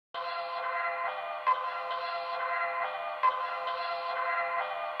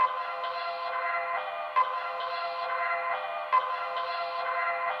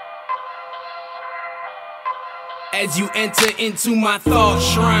As you enter into my thought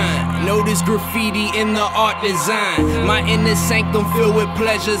shrine, notice graffiti in the art design. My inner sanctum filled with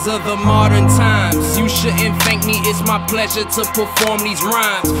pleasures of the modern times. You shouldn't thank me, it's my pleasure to perform these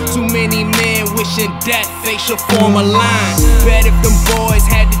rhymes. Too many men wishing death, they should form a line. Bet if them boys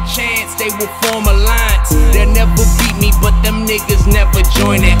had the chance, they would form alliance. They'll never beat me, but them niggas never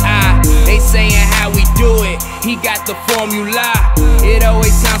join it. They saying how we do it, he got the formula. It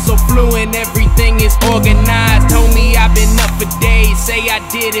always sounds so fluent, everything is organized. Told me I've been up for days, say I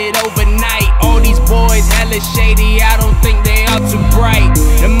did it overnight. All these boys hella shady, I don't think they are too bright.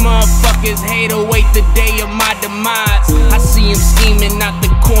 Them motherfuckers hate await the day of my demise. I see him scheming out the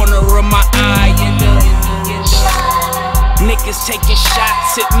corner of my eye. Niggas taking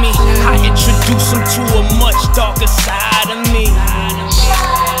shots at me, I introduce them to a much darker side of me.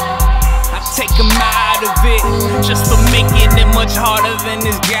 I take them out of it, just for making it much harder than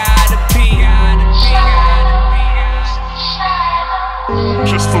it's gotta be.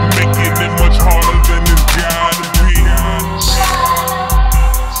 Just for making it much harder than it's gotta be.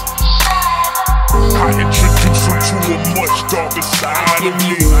 I introduce them to a much darker side of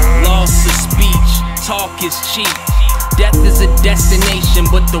me. Loss of speech, talk is cheap. Death is a destination,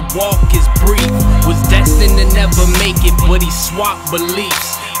 but the walk is brief. Was destined to never make it, but he swapped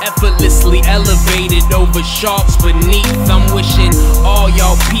beliefs. Effortlessly elevated over sharks beneath. I'm wishing all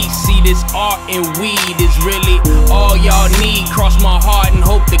y'all peace. See, this art and weed is really all y'all need. Cross my heart and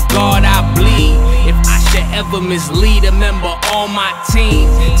hope to God I bleed. If I should ever mislead a member on my team,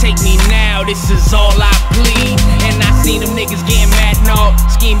 take me now, this is all I plead. And I seen them niggas getting mad and all,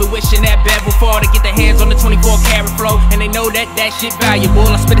 scheming, wishing that bevel fall to get their hands on the 24 karat flow. And they know that that shit valuable.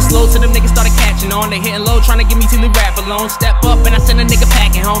 I spit it slow till them niggas started catching on. They hitting low, trying to get me to the rap alone. Step up and I send a nigga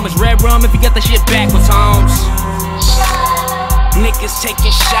packing home. It's red rum if you got the shit backwards, Holmes. Niggas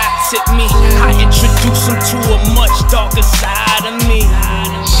taking shots at me, I introduce them to a much darker side of me. I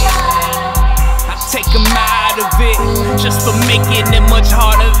take them out of it, just for making it much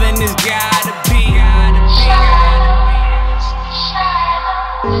harder than it's gotta be.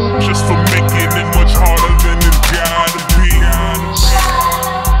 Just for making it much harder than it's gotta be.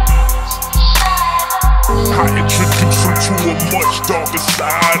 I introduce them to a much darker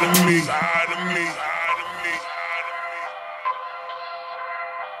side of me.